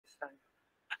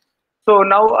So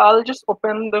now I'll just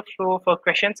open the floor for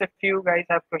questions. If you guys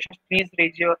have questions, please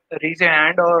raise your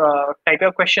hand or type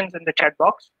your questions in the chat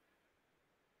box.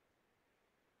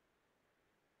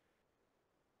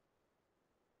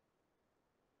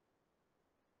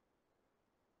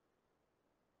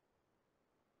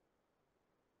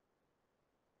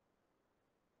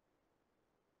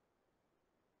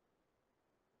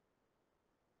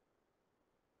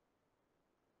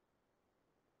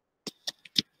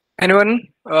 Anyone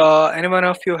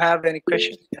of you have any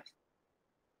questions? Yes.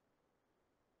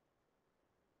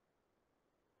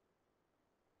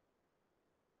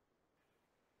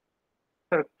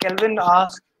 So Kelvin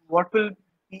asked, what will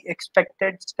be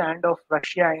expected stand of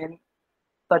Russia in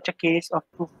such a case of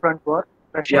two-front war?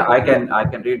 Russia Yeah, and India. I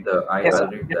can read the Yes, I'll sir.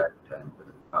 read Yes.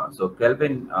 that. So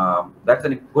Kelvin, that's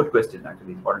a good question,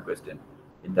 actually important question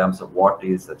in terms of what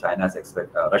is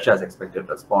Russia's expected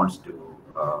response to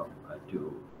uh,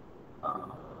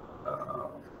 uh,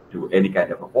 to any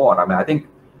kind of a war. I mean, I think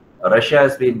Russia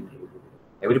has been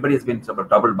everybody has been sort of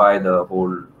troubled by the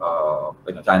whole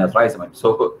China's rise. I mean,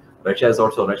 so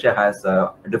Russia has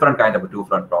a different kind of a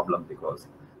two-front problem because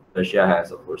Russia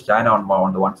has, of course, China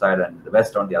on the one side and the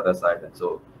West on the other side, and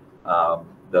so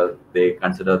they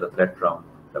consider the threat from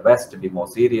the West to be more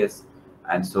serious,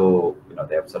 and so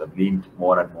they have sort of leaned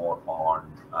more and more on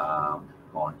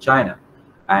China,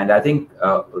 and I think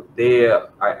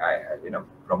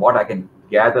from what I can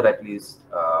gather at least.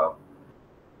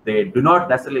 They do not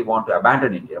necessarily want to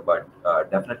abandon India, but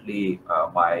definitely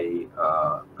my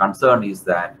concern is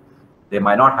that they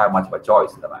might not have much of a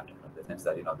choice in the matter, in the sense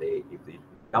that if it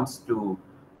comes to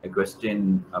a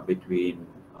question between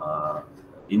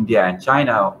India and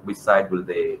China, which side will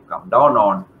they come down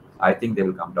on? I think they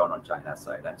will come down on China's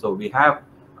side, and so we have,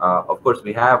 of course,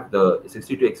 we have the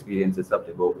 62 experiences of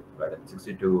the war, right?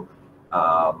 62.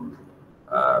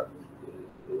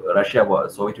 Russia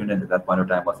was Soviet Union at that point of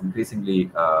time was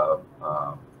increasingly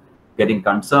getting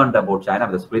concerned about China.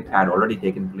 The split had already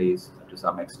taken place to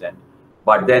some extent,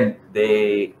 but then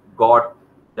they got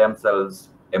themselves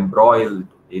embroiled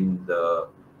in the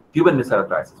Cuban Missile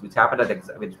Crisis, which happened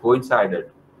which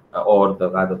coincided, or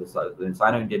rather the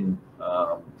Sino-Indian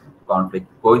conflict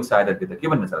coincided with the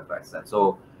Cuban Missile Crisis, and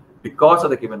so because of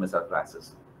the Cuban Missile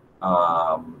Crisis,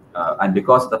 and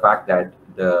because of the fact that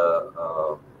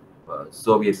the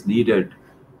Soviets needed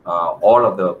all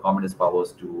of the communist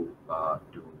powers to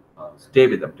stay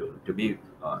with them, to be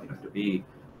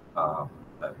uh,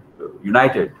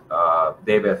 united.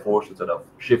 They were forced to sort of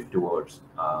shift towards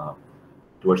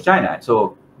China, and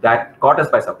so that caught us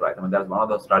by surprise. I mean, that was one of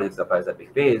those strategic surprises that we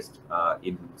faced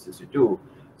in '62.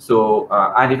 So,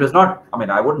 and it was not. I mean,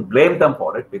 I wouldn't blame them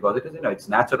for it because it is, it's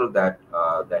natural that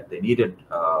that they needed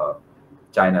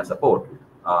China's support.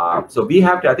 So we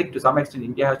have to, I think, to some extent,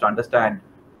 India has to understand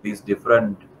these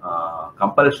different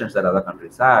compulsions that other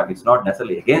countries have. It's not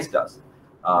necessarily against us.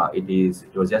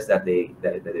 It was just that they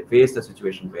faced a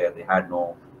situation where they had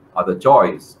no other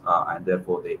choice, and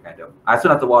therefore they kind of, as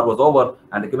soon as the war was over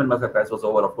and the Cuban Missile Crisis was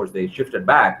over, of course they shifted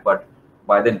back, but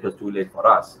by then it was too late for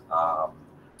us.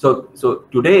 So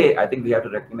today I think we have to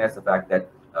recognize the fact that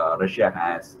Russia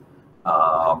has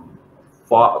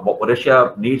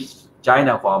Russia needs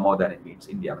China far more than it needs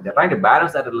India. I mean, they're trying to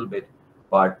balance that a little bit,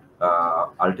 but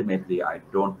ultimately, I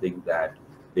don't think that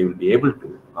they will be able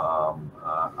to.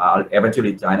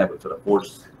 Eventually, China will sort of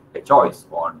force a choice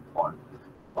on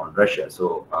Russia.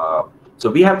 So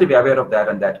we have to be aware of that,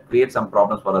 and that creates some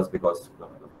problems for us because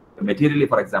materially,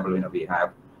 for example, we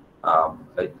have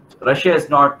Russia is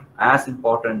not as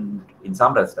important in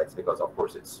some respects because, of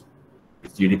course, its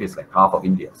GDP is like half of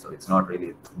India, so it's not really,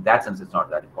 in that sense, it's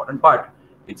not that important. But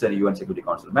it's a UN Security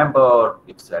Council member.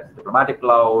 It's a diplomatic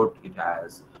clout. It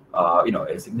has,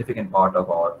 a significant part of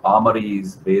our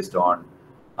armories based on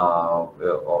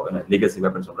legacy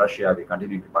weapons from Russia. We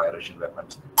continue to buy Russian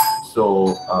weapons.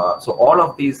 So all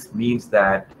of these means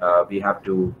that we have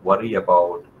to worry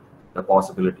about the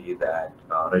possibility that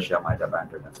Russia might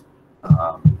abandon us.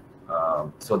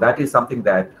 So that is something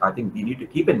that I think we need to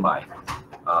keep in mind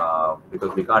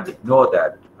because we can't ignore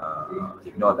that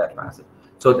facet.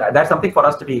 So that's something for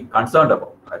us to be concerned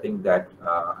about. I think that,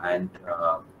 and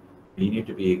we need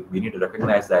to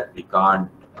recognize that we can't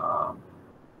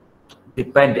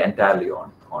depend entirely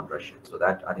on Russia. So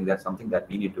that, I think that's something that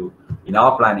we need to, in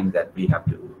our planning, that we have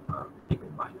to keep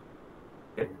in mind.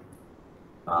 Okay.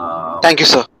 Thank you,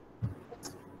 sir.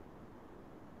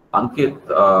 Ankit,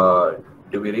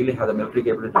 do we really have the military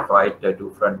capability to fight a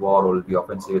two-front war, or will be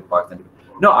offensive with Pakistan?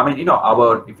 No, I mean,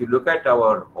 if you look at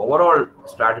our overall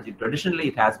strategy, traditionally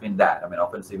it has been that. I mean,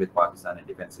 offensive with Pakistan and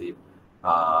defensive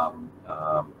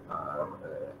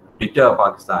deter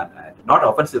Pakistan, and not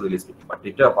offensively speaking, but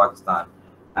deter Pakistan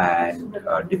and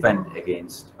defend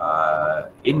against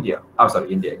India. I'm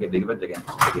sorry, India defend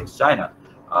against China,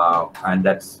 and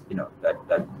that's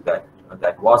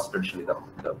that was traditionally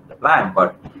the plan.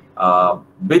 But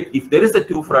if there is a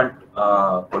two-front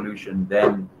pollution,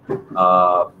 then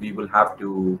we will have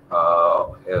to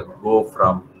go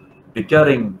from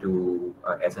deterring to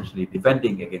essentially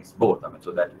defending against both. I mean,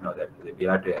 so that that we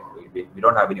have to we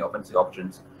don't have any offensive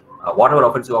options. Whatever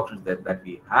offensive options that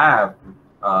we have,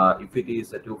 if it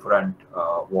is a two-front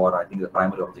war, I think the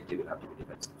primary objective will have to be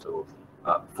defensive. So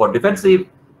for defensive,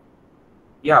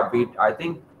 yeah, I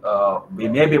think we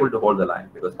may be able to hold the line,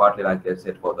 because partly, like I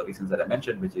said, for the reasons that I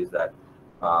mentioned, which is that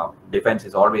defense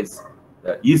is always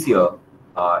easier,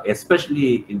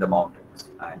 especially in the mountains,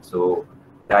 and so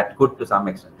that could to some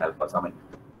extent help us. I mean,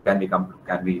 can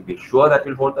we be sure that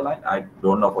we'll hold the line? I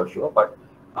don't know for sure, but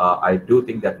I do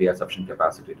think that we have sufficient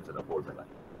capacity to sort of hold the line.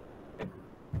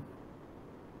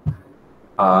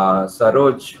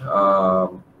 Saroj,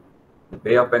 the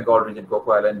Bay of Bengal region,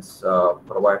 Coco Islands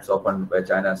provides open by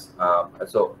China's.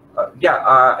 But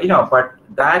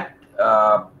that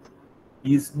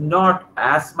is not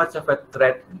as much of a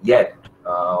threat yet,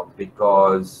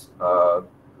 because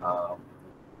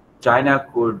China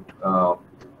could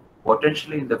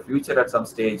potentially in the future at some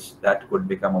stage that could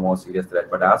become a more serious threat.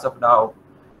 But as of now,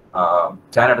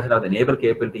 China doesn't have the naval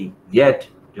capability yet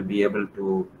to be able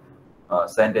to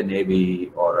send a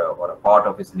navy or a part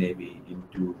of its navy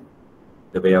into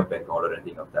the Bay of Bengal or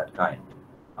anything of that kind.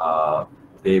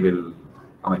 They will,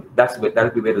 I mean, that will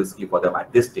be very risky for them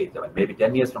at this stage. I mean, maybe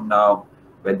 10 years from now,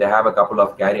 when they have a couple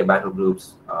of carrier battle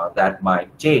groups, that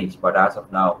might change. But as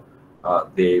of now,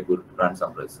 they would run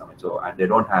some risks. I mean, and they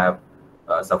don't have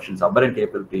sufficient submarine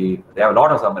capability. They have a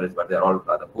lot of submarines, but they're all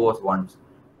the poorest ones.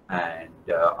 And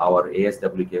our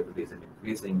ASW capabilities have been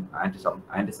increasing.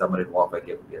 Anti-submarine warfare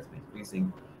capability has been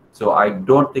increasing. So I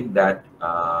don't think that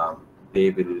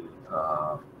they will.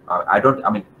 I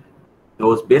mean,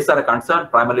 those bases are a concern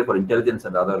primarily for intelligence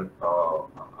and other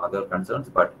concerns,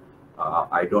 but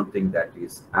I don't think that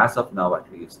is, as of now at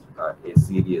least, a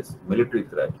serious military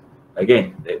threat.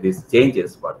 Again, this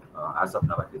changes, but as of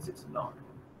now at least it's not.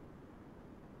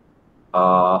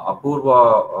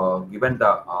 Apurva, given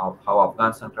how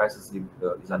Afghanistan crisis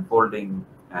is unfolding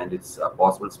and its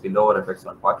possible spillover effects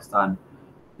on Pakistan,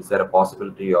 is there a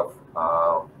possibility of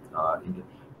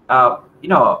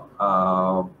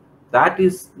that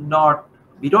is not,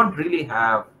 we don't really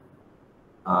have,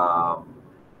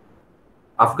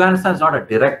 Afghanistan is not a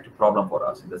direct problem for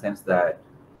us, in the sense that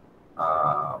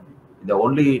the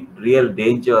only real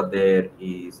danger there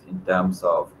is in terms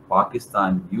of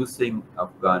Pakistan using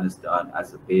Afghanistan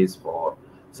as a base for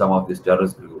some of these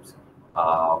terrorist groups.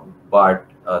 But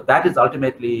that is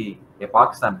ultimately a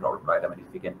Pakistan problem, right? I mean,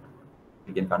 if we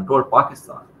can control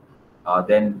Pakistan,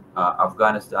 then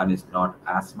Afghanistan is not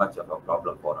as much of a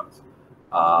problem for us.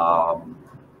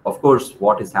 Of course,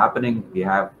 what is happening, we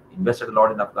have invested a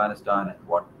lot in Afghanistan, and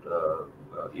what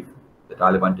if the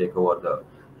Taliban take over, the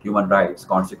human rights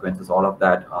consequences, all of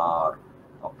that are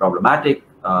problematic.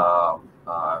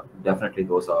 Definitely,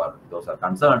 those are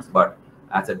concerns. But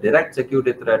as a direct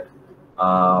security threat,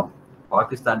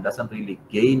 Pakistan doesn't really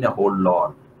gain a whole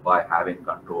lot by having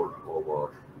control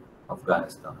over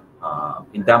Afghanistan.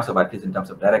 In terms of, at least in terms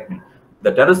of direct,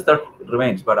 the terrorist threat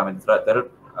remains. But I mean, the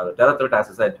terror threat, as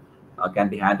I said, can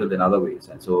be handled in other ways.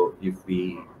 And so, if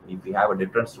we have a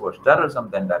deterrence towards terrorism,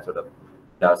 then that sort of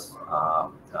does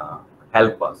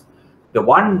help us. The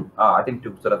one I think,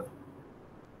 to sort of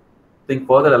think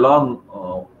further along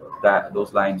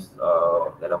those lines,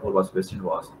 that Apurva's question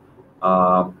was,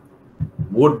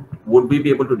 would we be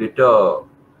able to deter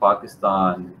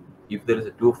Pakistan if there is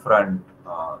a two-front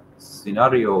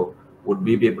scenario? Would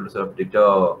we be able to sort of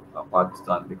deter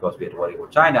Pakistan because we are worried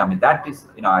about China? I mean, that is,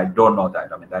 I don't know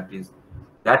that. I mean,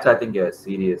 that's I think a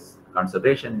serious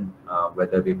consideration,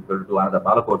 whether we will do another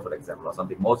Balakot, for example, or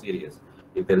something more serious.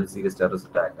 If there is a serious terrorist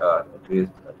attack,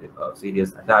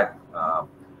 serious attack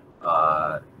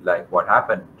like what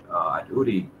happened at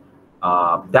Uri,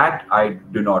 that I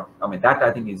do not. I mean, that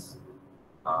I think is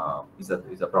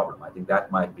a problem. I think that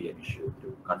might be an issue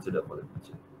to consider for the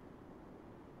future.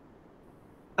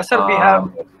 Sir, we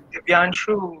have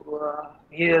Divyanshu.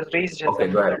 He has raised his hand. Okay,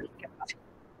 go ahead.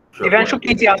 Sure, Divyanshu,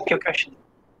 please ask your question.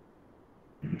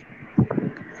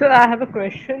 Sir, I have a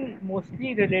question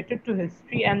mostly related to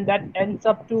history, and that ends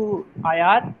up to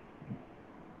IR.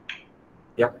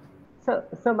 Yeah.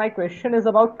 So my question is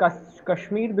about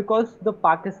Kashmir, because the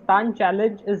Pakistan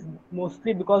challenge is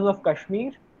mostly because of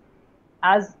Kashmir.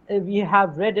 As we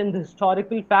have read in the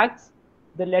historical facts,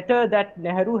 the letter that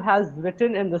Nehru has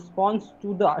written in response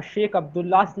to the Sheikh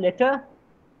Abdullah's letter,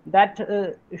 that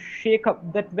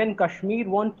that when Kashmir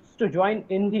wants to join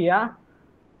India,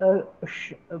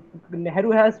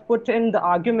 Nehru has put in the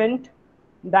argument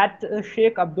that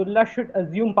Sheikh Abdullah should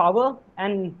assume power,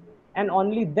 and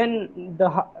only then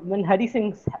when Hari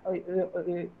Singh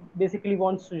basically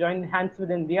wants to join hands with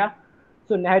India.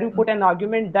 So Nehru put an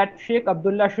argument that Sheikh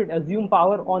Abdullah should assume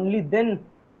power, only then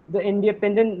the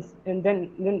independence, and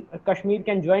then Kashmir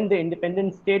can join the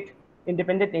independent state,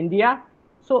 independent India.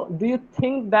 So do you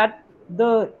think that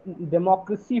the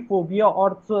democracy phobia,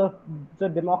 or the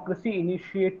democracy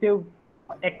initiative,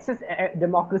 excess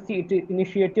democracy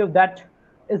initiative, that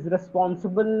is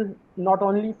responsible not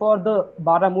only for the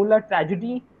Baramulla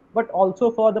tragedy, but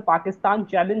also for the Pakistan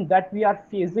challenge that we are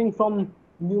facing from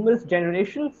numerous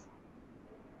generations?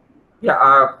 Yeah,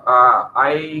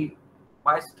 I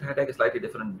might take a slightly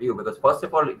different view, because first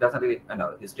of all, it doesn't really,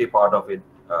 history part of it,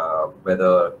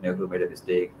 whether Nehru made a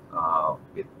mistake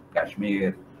with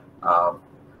Kashmir,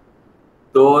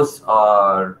 those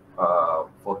are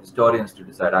for historians to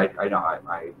decide.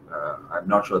 I'm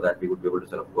not sure that we would be able to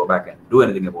sort of go back and do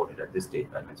anything about it at this stage.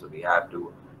 I mean, so we have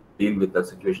to deal with the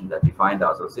situation that we find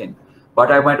ourselves in.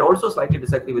 But I might also slightly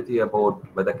disagree with you about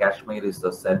whether Kashmir is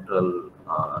the central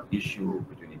issue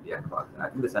between India and Pakistan. I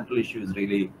think the central issue is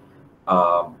really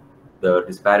the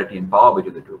disparity in power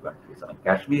between the two countries. I mean,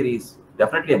 Kashmir is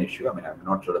definitely an issue. I mean, I'm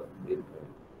not sure that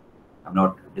I'm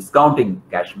not discounting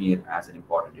Kashmir as an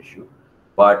important issue,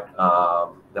 but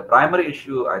the primary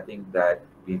issue I think that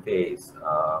we face,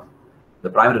 the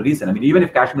primary reason, I mean, even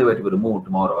if Kashmir were to be removed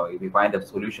tomorrow, if we find a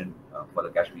solution for the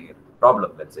Kashmir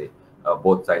problem, let's say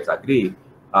both sides agree,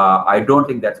 I don't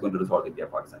think that's going to resolve the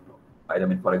India-Pakistan problem. Right? I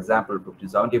mean, for example,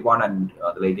 1571 and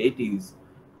the late 80s,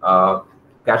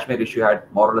 Kashmir issue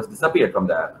had more or less disappeared from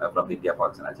the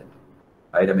India-Pakistan agenda.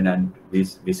 Right? I mean, and we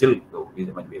still, we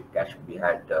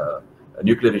had a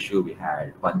nuclear issue, we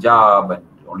had Punjab, and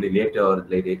only later, in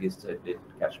the late 80s, did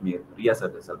Kashmir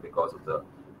reassert itself because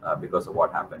of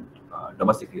what happened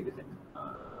domestically within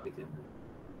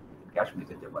Kashmir,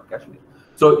 in Jammu and Kashmir.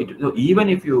 So even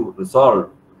if you resolve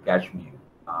Kashmir,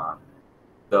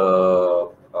 the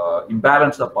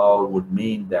imbalance of power would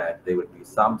mean that there would be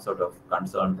some sort of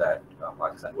concern that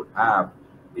Pakistan would have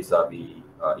vis-a-vis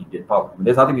Indian power. I mean,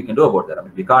 there's nothing we can do about that. I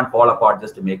mean, we can't fall apart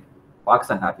just to make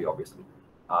Pakistan happy, obviously.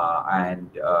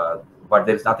 But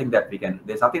there's nothing that we can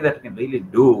really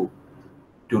do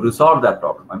to resolve that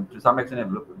problem. I mean, to some extent,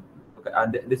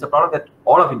 and there's a problem that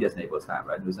all of India's neighbors have,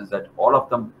 right? In the sense that all of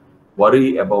them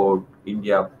worry about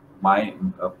India,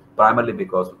 primarily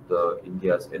because of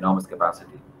India's enormous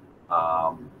capacity.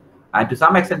 And to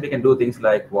some extent, we can do things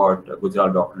like what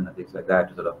Gujarat doctrine and things like that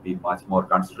to sort of be much more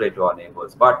considerate to our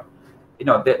neighbors. But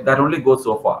that only goes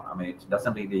so far. I mean, it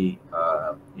doesn't really.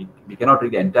 We cannot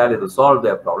really entirely resolve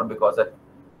their problem, because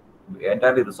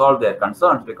their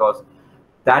concerns, because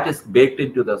that is baked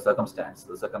into the circumstance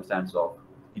of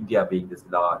India being this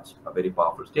large, a very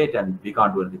powerful state, and we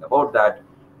can't do anything about that.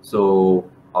 So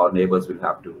our neighbors will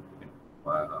have to.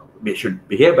 We should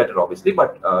behave better, obviously,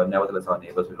 but nevertheless, our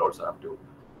neighbors will also have to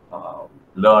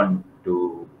learn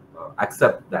to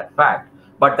accept that fact.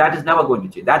 But that is never going to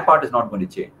change. That part is not going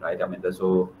to change, right? I mean,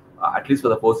 so at least for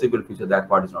the foreseeable future, that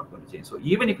part is not going to change. So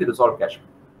even if we resolve Kashmir,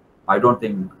 I don't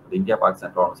think the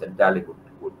India-Pakistan problems entirely would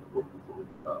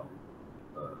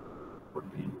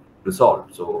be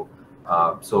resolved. So,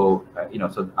 so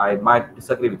I might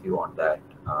disagree with you on that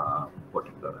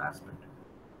particular aspect.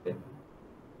 Okay.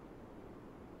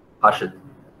 Harshit.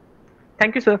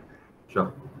 Thank you, sir.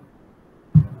 Sure.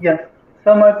 Yeah.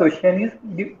 So my question is,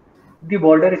 the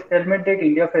border stalemate that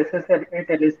India faces at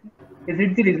LAC, is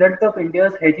it the result of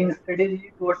India's hedging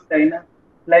strategy towards China,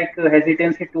 like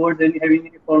hesitancy towards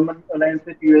having a formal alliance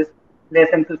with US, less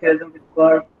enthusiasm with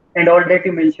Quad, and all that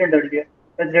you mentioned earlier?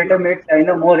 Has that made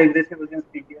China more aggressive against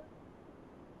India?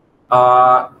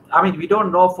 I mean, we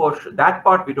don't know for sure. That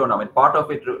part we don't know. I mean, part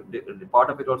of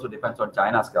it also depends on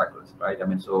China's calculus, right? I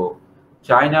mean, so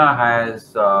China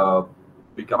has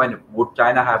become. I mean, would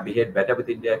China have behaved better with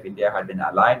India if India had been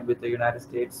aligned with the United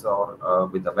States or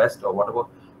with the West or whatever?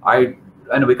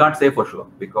 And we can't say for sure,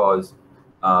 because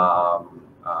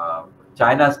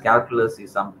China's calculus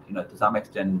is to some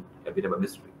extent a bit of a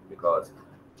mystery, because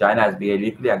China has behaved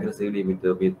equally aggressively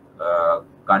with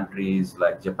countries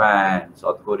like Japan,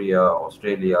 South Korea,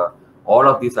 Australia. All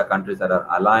of these are countries that are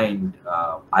allied,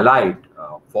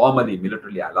 formally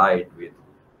militarily allied with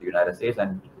the United States,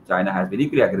 and China has been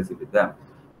equally aggressive with them,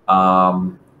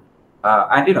 and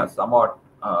somewhat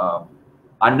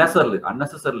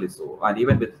unnecessarily so. And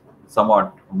even with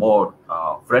somewhat more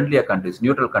friendlier countries,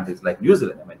 neutral countries like New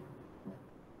Zealand. I mean,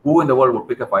 who in the world would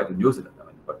pick a fight with New Zealand? I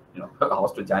mean, but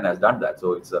Australia, China has done that.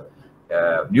 So it's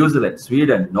New Zealand,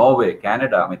 Sweden, Norway,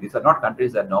 Canada. I mean, these are not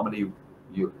countries that normally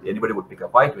anybody would pick a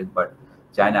fight with, but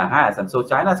China has. And so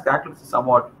China's calculus is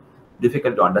somewhat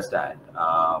difficult to understand.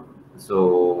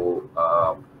 So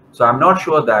I'm not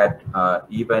sure that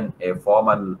even a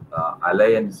formal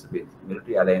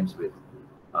military alliance with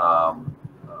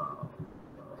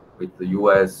the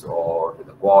US or with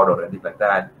the Quad or anything like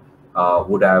that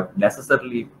would have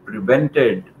necessarily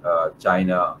prevented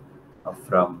China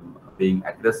from being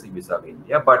aggressive vis-a-vis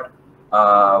India. But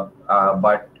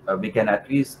we can at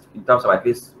least in terms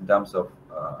of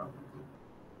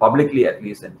publicly, at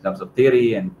least in terms of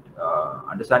theory and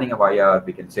understanding of IR,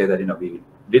 we can say that we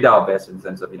did our best in the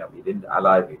sense of we didn't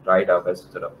ally, we tried our best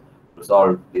to sort of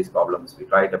resolve these problems. We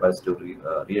tried our best to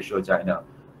reassure China,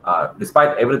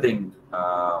 despite everything.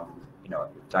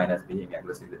 If China is being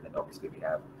aggressive, then obviously we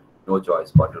have no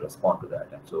choice but to respond to that.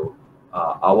 And so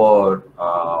our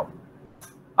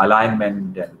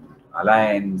alignment and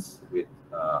alliance with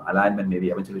alignment maybe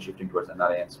eventually shifting towards an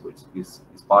alliance, which is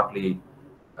partly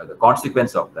the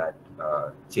consequence of that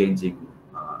changing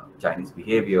Chinese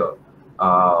behavior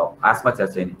as much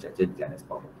as changing Chinese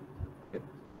power. Okay.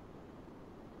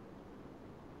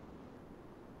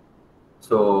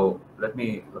 So let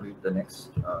me read the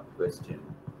next question.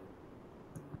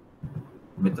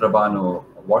 Mitrabanu,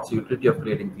 what's the utility of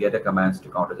creating theater commands to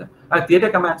counter them? Theater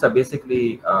commands are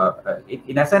basically,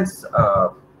 in essence,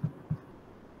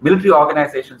 military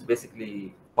organizations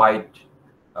basically fight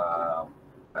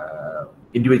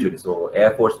individually. So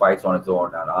Air Force fights on its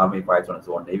own, and Army fights on its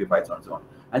own, Navy fights on its own.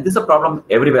 And this is a problem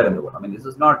everywhere in the world. I mean, this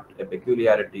is not a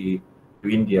peculiarity to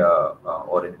India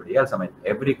or anybody else. I mean,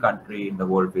 every country in the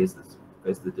world faces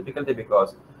this difficulty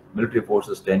because military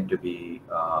forces tend to be,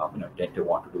 tend to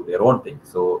want to do their own thing.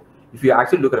 So if you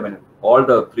actually look at, all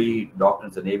the three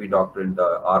doctrines, the Navy doctrine,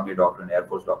 the Army doctrine, Air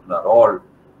Force doctrine, are all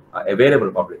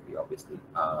available publicly, obviously,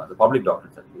 the public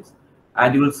doctrines at least.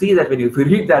 And you will see that if you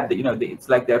read that, it's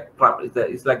like they're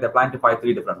planning to fight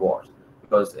three different wars,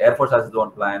 because Air Force has its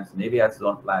own plans, Navy has its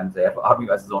own plans, the Army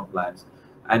has its own plans,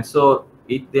 and so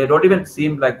they don't even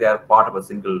seem like they are part of a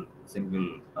single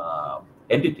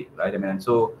entity, right? And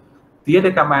so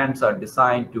theater commands are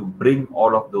designed to bring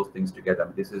all of those things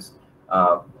together. This is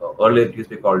earlier it used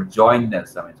to be called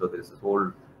jointness. So there's this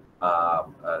whole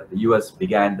the US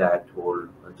began that whole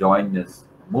jointness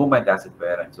movement, as it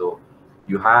were, and so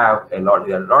you have a lot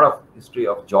of history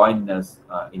of jointness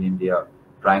in India,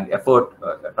 trying to sort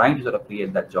of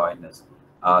create that jointness.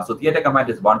 So theater command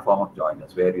is one form of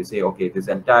jointness, where you say, okay, this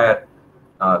entire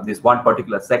this one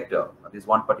particular sector, this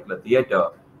one particular theater,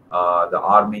 the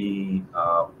Army,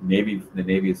 maybe the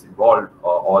Navy is involved,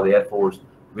 or the Air Force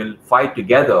will fight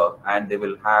together, and they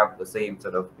will have the same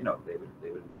sort of,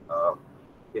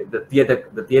 the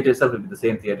theater itself will be the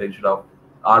same theater, instead of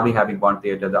Army having one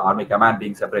theater, the Army command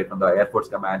being separate from the Air Force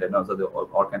command, and also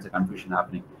all kinds of confusion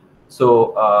happening.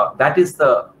 So that is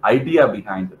the idea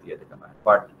behind the theater command.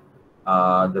 But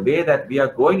the way that we are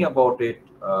going about it,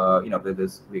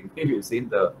 we've seen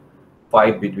the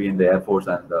fight between the Air Force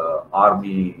and the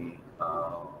Army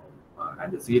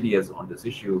and the CDS on this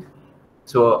issue.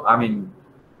 So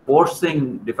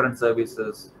forcing different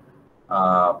services,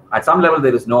 at some level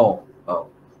there is no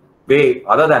way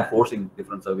other than forcing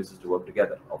different services to work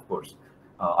together. Of course,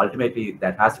 ultimately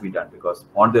that has to be done, because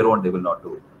on their own they will not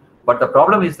do it. But the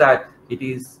problem is that it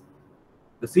is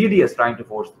the CDS trying to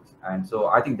force this, and so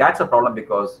I think that's a problem,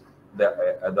 because the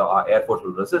Air Force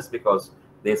will resist, because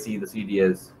they see the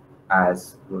CDS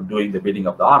as doing the bidding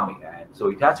of the Army, and so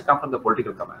it has to come from the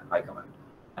political high command.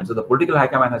 And so the political high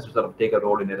command has to sort of take a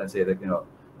role in it and say that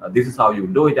this is how you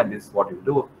do it, and this is what you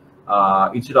do,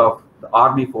 instead of the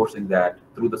Army forcing that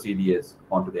through the CDS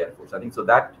onto the Air Force. I think so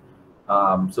that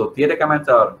so theater commands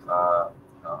are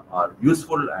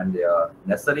useful and they are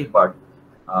necessary, but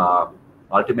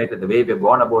ultimately the way we've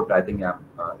gone about it, I think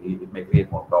it may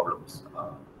create more problems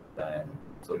than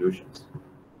solutions.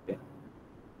 Okay.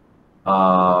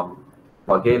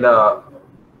 Guerrilla,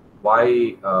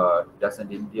 why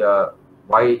doesn't India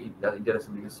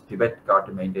use Tibet card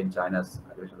to maintain China's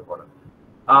aggression of the border?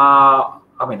 I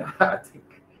think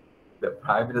the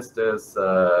Prime Minister's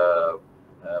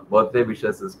birthday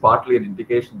wishes is partly an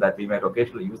indication that we might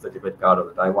occasionally use the Tibet card or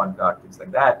the Taiwan card, things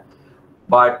like that.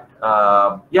 But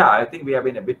yeah, I think we have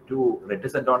been a bit too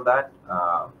reticent on that.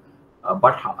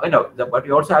 But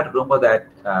we also have to remember that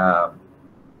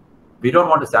we don't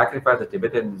want to sacrifice the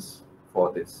Tibetans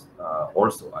for this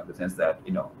also, in the sense that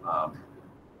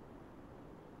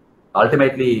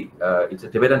ultimately, it's the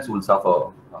Tibetans who will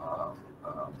suffer.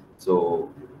 So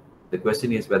the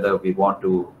question is whether we want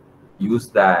to use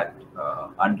that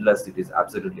unless it is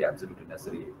absolutely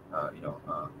necessary.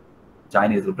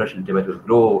 Chinese repression in Tibet will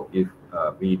grow if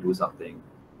we do something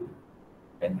to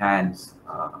enhance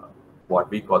what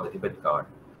we call the Tibet card.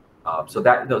 So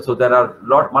there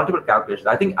are multiple calculations.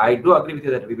 I think I do agree with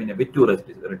you that we've been a bit too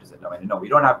reticent. I mean, we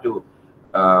don't have to.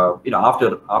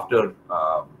 After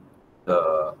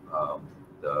the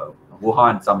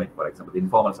Wuhan summit, for example, the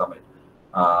informal summit,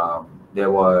 there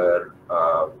were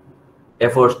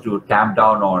efforts to tamp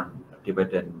down on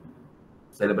Tibetan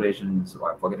celebrations.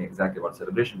 I'm forgetting exactly what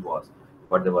celebration was,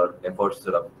 but there were efforts to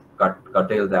sort of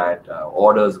curtail that,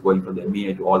 orders going from the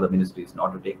MEA to all the ministries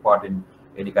not to take part in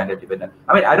any kind of Tibetan.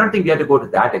 I mean, I don't think we have to go to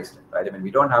that extent, right? I mean,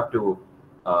 we don't have to.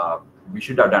 We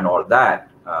should have done all that,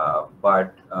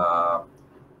 but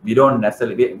we don't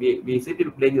necessarily. We seem to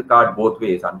be playing the card both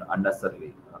ways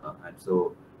unnecessarily, and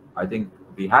so I think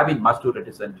we have been much too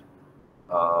reticent.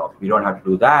 We don't have to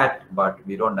do that, but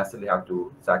we don't necessarily have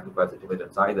to sacrifice the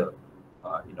Tibetans either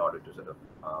in order to sort of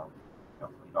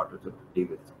deal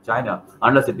with China,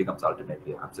 unless it becomes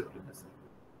ultimately absolutely necessary.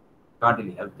 Can't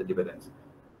really help the Tibetans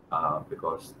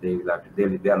because they will have to.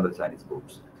 They are the Chinese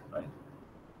boats, right?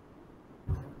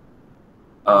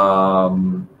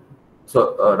 Rahul,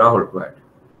 go ahead.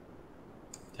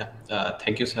 Yeah,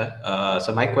 thank you, sir.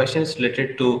 So my question is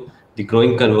related to the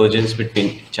growing convergence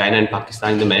between China and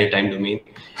Pakistan in the maritime domain,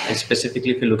 and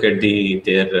specifically if you look at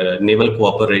their naval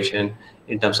cooperation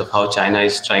in terms of how China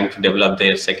is trying to develop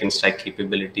their second strike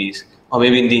capabilities, or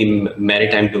maybe in the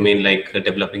maritime domain, like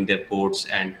developing their ports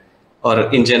or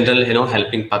in general,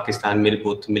 helping Pakistan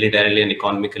both militarily and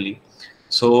economically.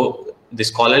 So the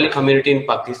scholarly community in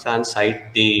Pakistan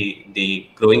cite the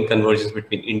growing convergence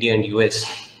between India and US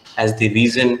as the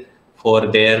reason for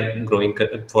their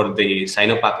for the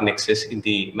Sino-Pak nexus in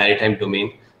the maritime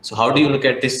domain. So how do you look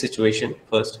at this situation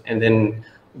first, and then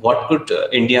what could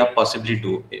India possibly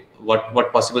do?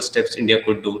 What possible steps India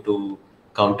could do to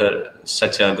counter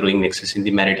such a growing nexus in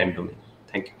the maritime domain?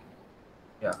 Thank you.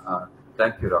 Yeah,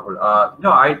 thank you, Rahul.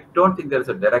 No, I don't think there's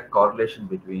a direct correlation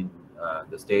between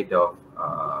the state of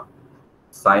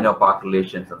Sino-Pak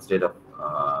relations and state of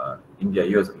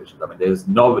India-US relations. I mean, there's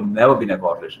never been a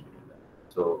correlation between them.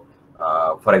 So,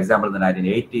 for example, in the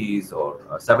 1980s or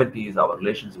 70s, our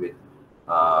relations with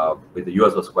the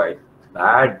US was quite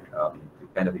bad.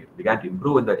 It kind of began to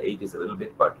improve in the 80s a little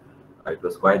bit, but it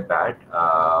was quite bad.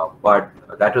 But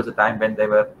that was a time when they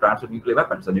were transferring nuclear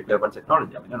weapons and nuclear weapons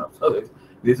technology. I mean, so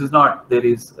this is not. There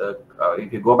is,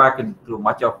 if you go back through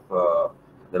much of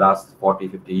the last 40,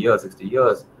 50 years, 60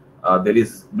 years, there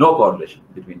is no correlation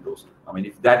between those two. I mean,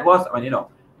 if that was, I mean,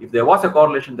 if there was a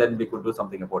correlation, then we could do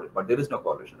something about it. But there is no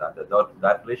correlation.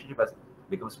 That relationship has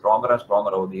become stronger and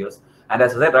stronger over the years. And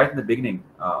as I said right in the beginning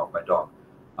of my talk,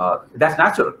 that's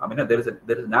natural. I mean, there is a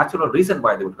natural reason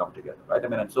why they would come together, right? I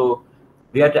mean, and so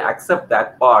we had to accept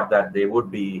that part, that they would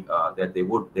be that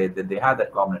they have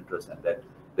that common interest, and that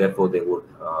therefore they would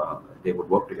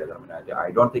work together. I mean,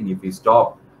 I don't think if we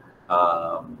stop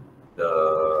our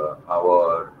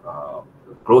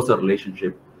closer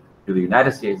relationship to the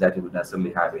United States, that it would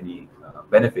necessarily have any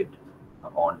benefit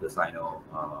on the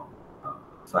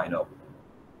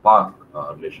Sino-Pak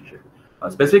relationship.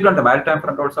 Specifically on the maritime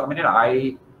front also, I mean,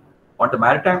 on the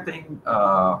maritime thing,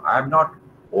 I'm not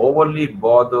overly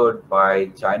bothered by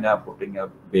China putting up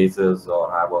bases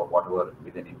or have a whatever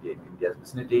within India's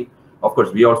vicinity. Of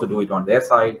course, we also do it on their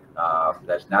side.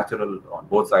 That's natural on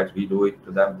both sides. We do it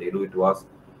to them, they do it to us.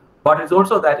 But it's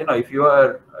also that, if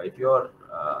you're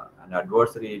an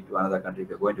adversary to another country, if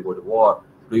you're going to go to war,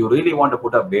 do you really want to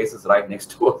put up bases right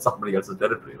next to somebody else's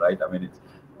territory, right? I mean,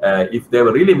 if they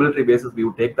were really military bases, we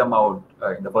would take them out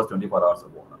in the first 24 hours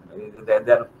of war. I mean, they're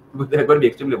going to be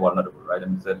extremely vulnerable, right? I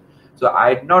mean, so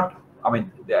I'm not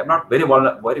very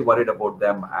worried about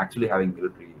them actually having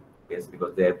military base,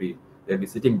 because they'd be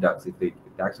sitting ducks if it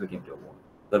actually came to a war.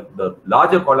 The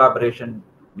larger collaboration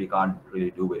we can't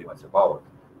really do very much about,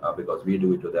 because we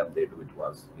do it to them, they do it to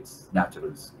us. It's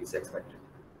natural, it's expected.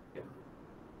 Okay.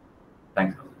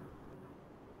 Thanks.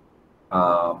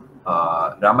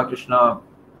 Ramakrishna,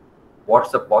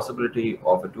 what's the possibility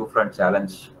of a two-front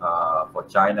challenge for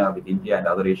China with India and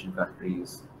other Asian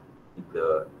countries in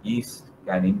the East?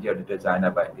 Can India deter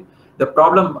China by the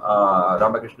problem,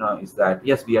 Ramakrishna, is that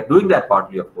yes, we are doing that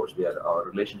partly. Of course, our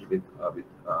relationship with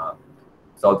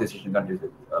Southeast Asian countries,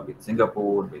 with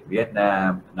Singapore, with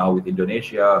Vietnam, now with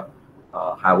Indonesia,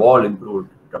 have all improved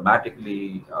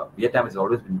dramatically. Vietnam has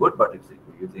always been good, but it's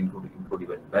improved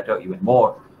even better, even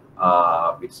more.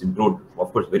 It's improved,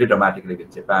 of course, very dramatically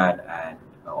with Japan and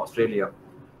Australia.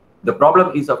 The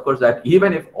problem is, of course, that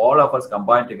even if all of us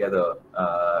combine together,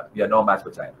 we are no match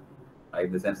for China, right?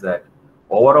 In the sense that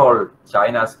overall,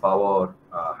 China's power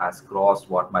has crossed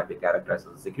what might be characterized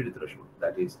as a security threshold.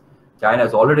 That is, China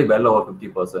is already well over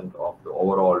 50% of the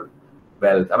overall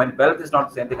wealth. I mean, wealth is not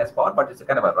the same thing as power, but it's a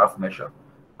kind of a rough measure.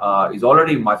 Is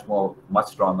already much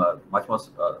stronger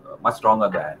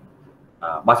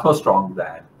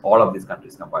than all of these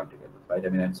countries combined together, right? I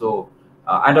mean, and so,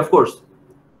 and of course,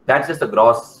 that's just the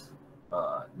gross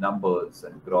numbers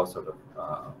and gross sort of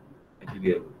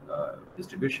material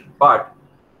distribution. But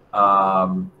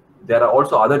there are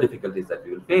also other difficulties that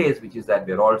we will face, which is that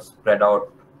we're all spread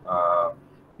out.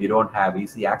 We don't have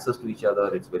easy access to each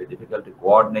other. It's very difficult to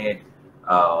coordinate.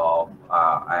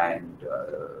 And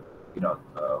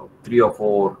 3 or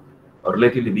 4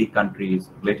 relatively weak countries,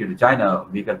 relative to China,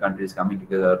 weaker countries coming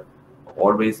together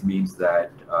always means that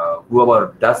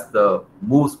whoever does the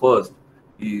moves first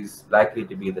is likely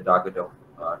to be the target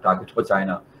for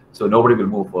China. So nobody will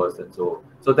move first, and so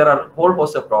there are a whole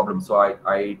host of problems. So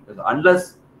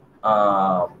unless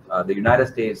the United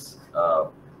States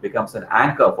becomes an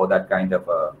anchor for that kind of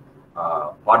a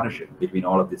partnership between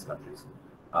all of these countries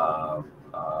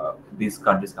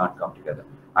can't come together.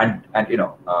 And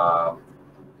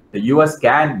the US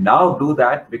can now do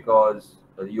that because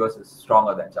the US is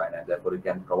stronger than China, and therefore it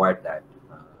can provide that,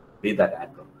 be that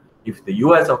anchor. If the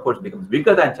US, of course, becomes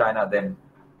weaker than China, then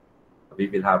we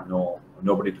will have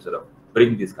nobody to sort of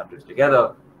bring these countries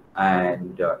together,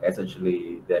 and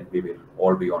essentially then we will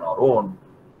all be on our own,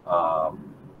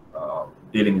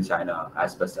 dealing with China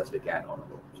as best as we can on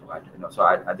our own. So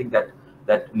I think that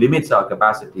limits our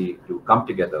capacity to come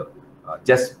together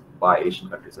just by Asian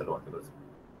countries alone, because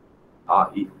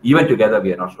even together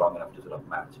we are not strong enough to sort of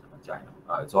match China.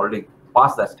 It's already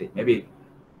past that stage. Maybe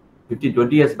 15,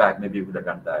 20 years back, maybe we could have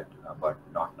done that, but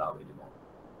not now anymore.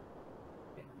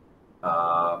 Okay.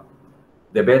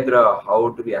 Debendra, how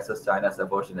do we assess China's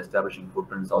efforts in establishing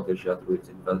footprint in South Asia through its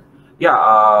influence? Yeah,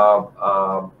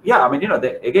 I mean,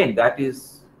 again, that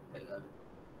is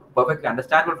perfectly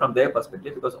understandable from their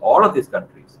perspective, because all of these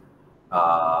countries,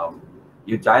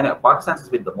 China, Pakistan has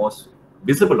been the most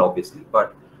visible, obviously,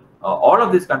 but all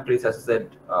of these countries, as I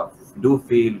said, do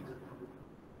feel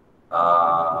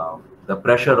the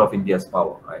pressure of India's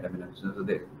power, right? I mean,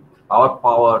 our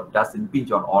power does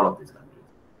impinge on all of these countries.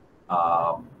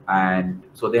 And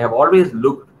so they have always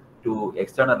looked to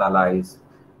external allies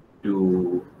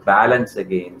to balance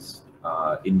against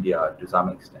India to some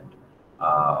extent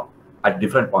at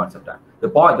different points of time. The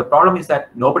problem is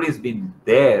that nobody has been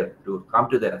there to come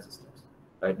to their assistance,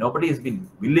 right? Nobody has been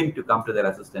willing to come to their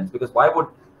assistance, because why would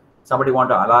somebody want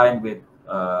to align with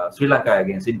Sri Lanka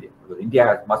against India? Because India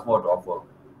has much more to offer,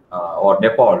 or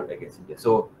Nepal against India.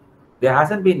 So there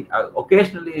hasn't been,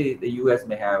 occasionally the US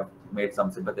may have made some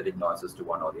sympathetic noises to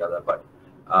one or the other, but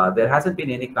there hasn't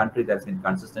been any country that's been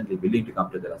consistently willing to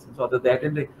come to their assistance.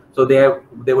 So they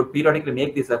would periodically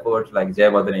make these efforts, like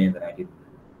Jayawardene in the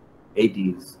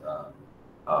 1980s,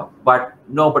 but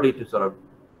nobody to sort of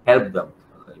help them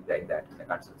like that in a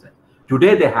consistent sense.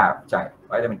 Today they have China,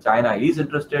 right? I mean, China is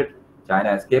interested,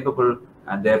 China is capable,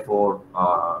 and therefore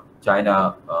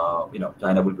China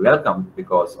will be welcomed,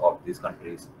 because of these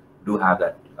countries do have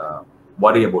that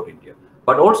worry about India.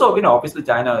 But also, obviously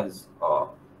China is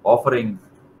offering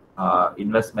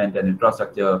investment and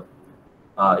infrastructure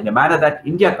in a manner that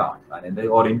India can't,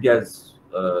 or India is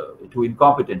too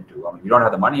incompetent to. I mean, we don't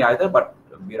have the money either, but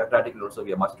bureaucratically also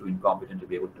we are much too incompetent to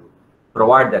be able to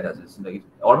provide that assistance.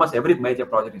 Almost every major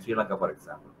project in Sri Lanka, for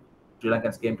example, Sri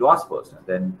Lankans came to us first, and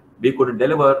then we couldn't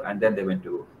deliver, and then they went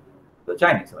to the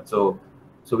Chinese. So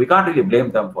we can't really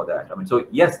blame them for that. I mean, so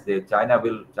yes, China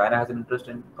has an interest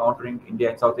in countering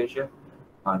India and South Asia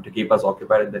to keep us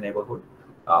occupied in the neighborhood.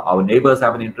 Our neighbors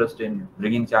have an interest in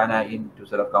bringing China in to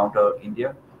sort of counter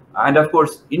India. And of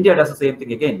course, India does the same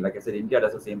thing again. Like I said, India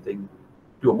does the same thing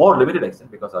to a more limited extent,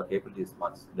 because our capability is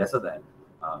much lesser than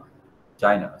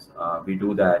China's. We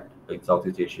do that in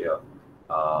Southeast Asia,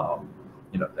 and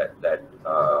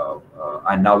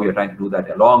now we are trying to do that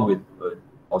along with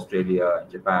Australia and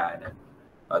Japan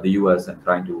and the US, and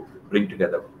trying to put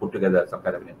together some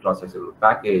kind of an infrastructural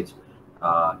package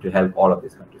to help all of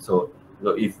these countries. So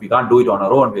if we can't do it on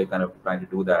our own, we're kind of trying to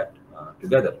do that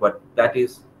together. But that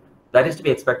is to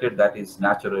be expected. That is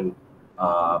natural.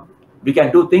 We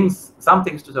can do some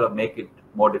things to sort of make it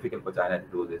more difficult for China to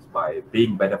do this by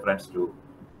being better friends to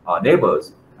our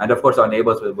neighbors. And of course, our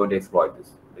neighbors were going to exploit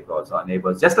this, because our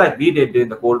neighbors, just like we did during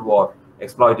the Cold War,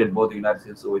 exploited both the United States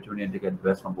and Soviet Union to get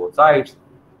best from both sides.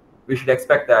 we should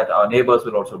expect that our neighbors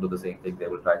will also do the same thing. They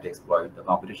will try to exploit the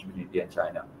competition between India and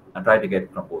China and try to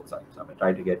get from both sides. I mean,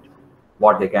 try to get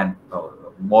what they can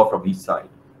more from each side.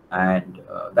 And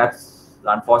that's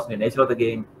the unfortunate nature of the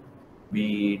game.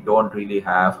 We don't really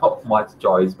have much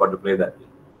choice but to play that game.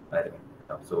 Right?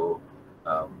 So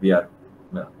we are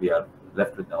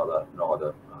left with no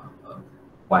other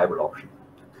viable option.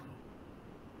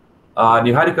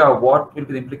 Niharika, what will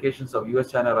be the implications of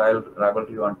US-China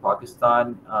rivalry on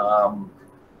Pakistan?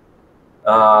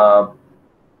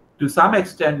 To some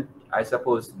extent, I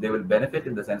suppose they will benefit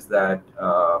in the sense that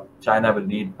China will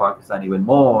need Pakistan even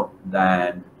more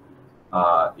than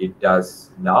it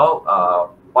does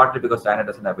now, partly because China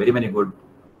doesn't have very many good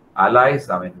allies.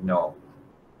 I mean,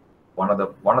 one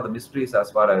of the mysteries as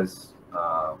far as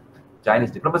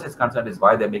Chinese diplomacy is concerned is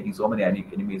why they're making so many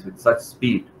enemies with such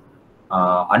speed.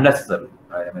 Unnecessarily,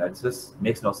 right? I mean, it just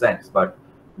makes no sense. But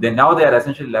then now they are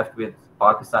essentially left with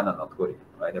Pakistan and North Korea,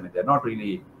 right? I mean, they're not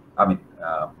really. I mean,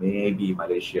 maybe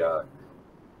Malaysia,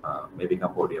 maybe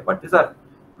Cambodia, but these are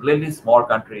really small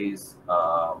countries.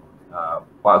 So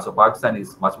Pakistan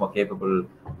is much more capable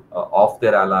of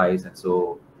their allies, and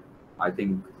so I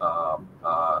think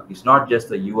it's not just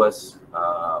the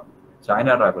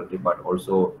US-China rivalry, but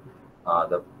also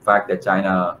the fact that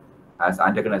China has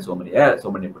antagonized so many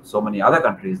other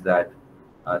countries that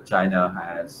China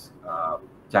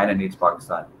needs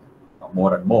Pakistan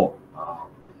more and more.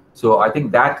 So I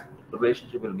think that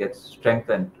relationship will get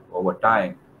strengthened over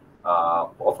time.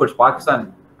 Of course,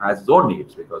 Pakistan has its own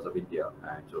needs because of India,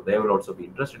 and so they will also be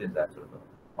interested in that sort of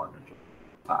partnership.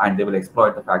 And they will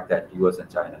exploit the fact that US and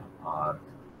China are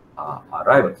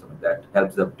rivals. I mean, that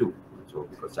helps them too. So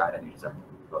because China needs them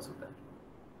because of that.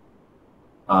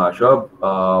 Sure.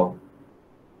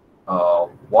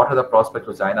 What are the prospects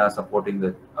of China supporting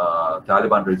the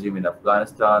Taliban regime in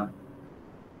Afghanistan?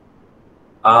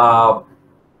 I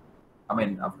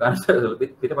mean, Afghanistan is a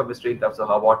bit of a mystery in terms of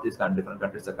what these different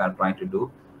countries are trying to do.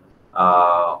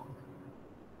 I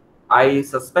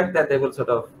suspect that they will sort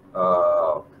of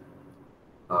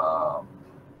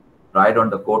ride on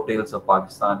the coattails of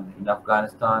Pakistan in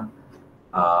Afghanistan.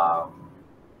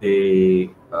 They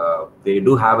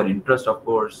do have an interest, of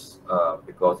course,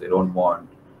 because they don't want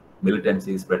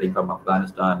militancy spreading from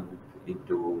Afghanistan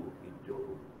into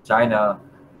China.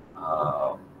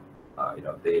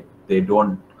 They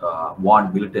don't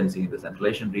want militancy in the Central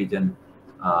Asian region.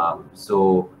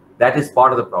 So that is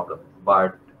part of the problem.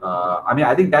 But I mean,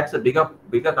 I think that's a bigger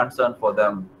concern for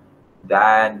them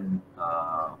than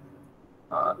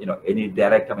any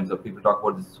direct. I mean, so people talk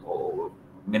about this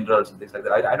minerals and things like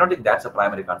that. I don't think that's a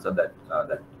primary concern that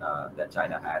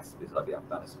China has vis-a-vis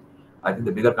Afghanistan. I think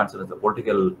the bigger concern is the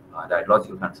political and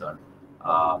ideological concern.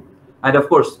 And of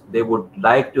course, they would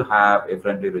like to have a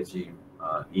friendly regime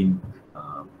in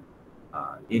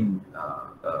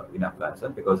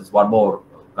Afghanistan because it's one more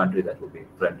country that would be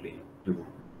friendly to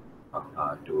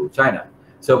China.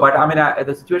 So, but I mean,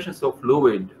 the situation is so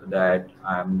fluid that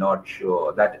I'm not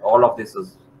sure that all of this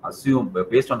is assumed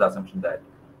based on the assumption that,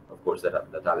 of course,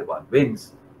 that the Taliban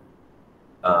wins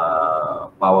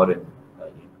power in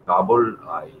Kabul.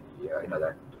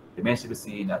 That remains to be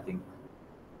seen. I think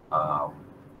I'm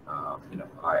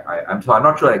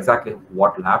not sure exactly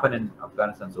what will happen in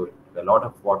Afghanistan. So a lot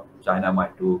of what China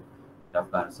might do in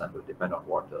Afghanistan will depend on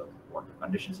what the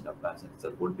conditions in Afghanistan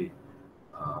itself would be.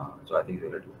 So I think I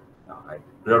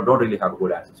don't really have a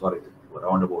good answer. Sorry, a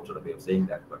roundabout sort of way of saying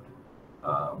that, but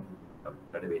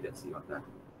let me wait and see on that.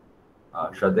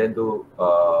 Shraddhendu,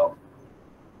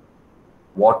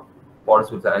 what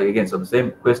policies again? So the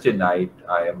same question. I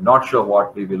am not sure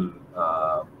what we will.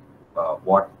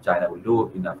 What China will do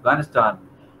in Afghanistan.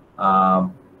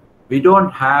 We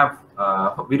don't have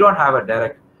a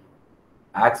direct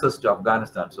access to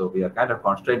Afghanistan, so we are kind of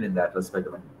constrained in that respect.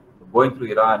 I mean, going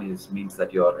through Iran means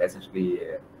that you're essentially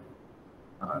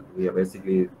we are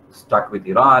basically stuck with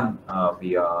Iran.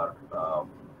 We are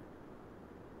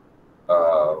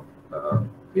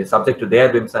subject to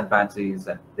their whims and fancies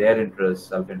and their interests,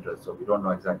 self-interest. So we don't know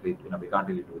exactly. We can't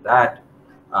really do that.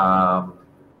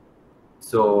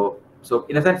 So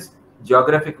in a sense,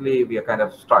 geographically, we are kind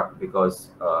of stuck because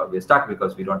we can't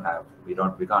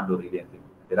do really anything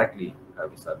directly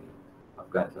vis-a-vis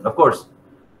Afghanistan. Of course,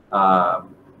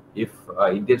 if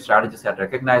Indian strategists had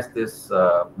recognized this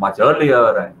much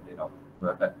earlier, and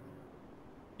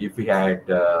if we had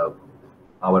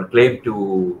our claim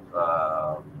to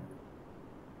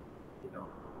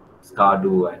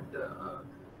Skardu and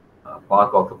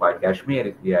Pak-occupied Kashmir,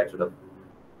 if we had sort of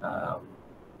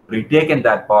retaken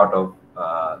that part of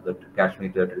the Kashmir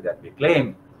territory that we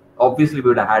claim, obviously we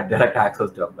would have had direct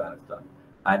access to Afghanistan.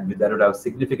 and that would have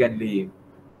significantly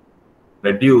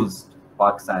reduced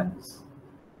Pakistan's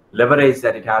leverage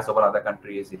that it has over other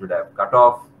countries. It would have cut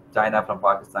off China from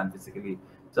Pakistan physically.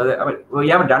 So I mean, we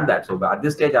haven't done that. So at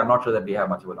this stage, I'm not sure that we have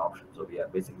much of an option. So we are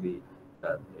basically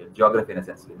geography in a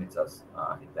sense limits us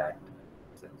in that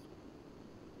sense.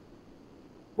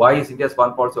 Why is India's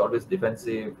foreign policy always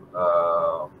defensive?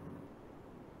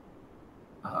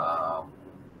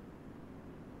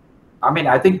 I mean,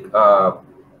 I think the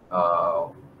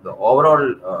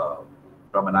overall,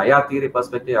 from an IR theory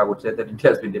perspective, I would say that India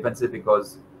has been defensive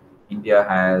because India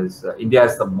is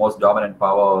the most dominant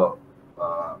power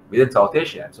within South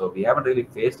Asia. So we haven't really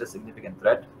faced a significant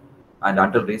threat. And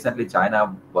until recently,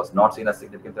 China was not seen as a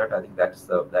significant threat. I think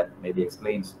that maybe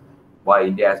explains why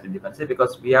India has been defensive,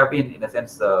 because we have been, in a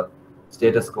sense,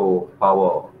 status quo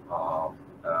power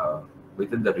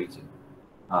within the region.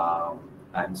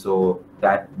 And so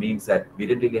that means that we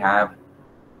didn't really have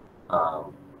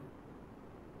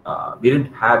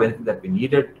anything that we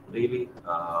needed really,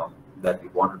 that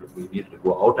we needed to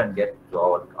go out and get.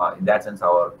 So our, in that sense,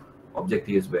 our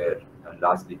objectives were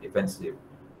largely defensive.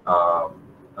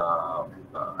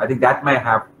 I think that may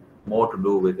have more to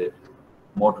do with it,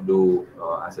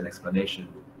 as an explanation.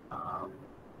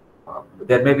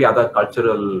 There may be other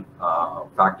cultural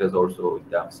factors also in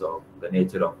terms of the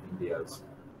nature of India's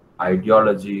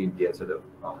ideology, India's sort of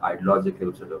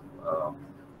ideological sort of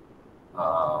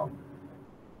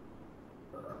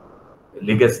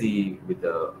legacy with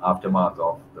the aftermath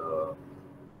of the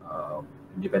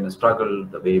independence struggle,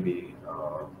 the way we,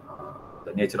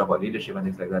 the nature of our leadership and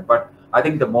things like that. But I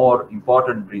think the more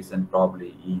important reason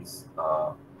probably is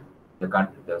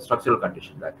the structural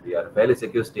condition that we are a fairly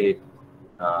secure state.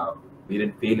 We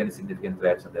didn't feel any significant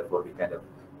threats, and therefore we kind of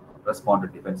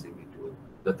responded defensively to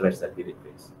the threats that we did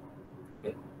face.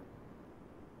 Okay.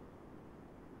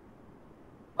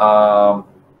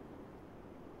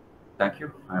 Thank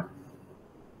you.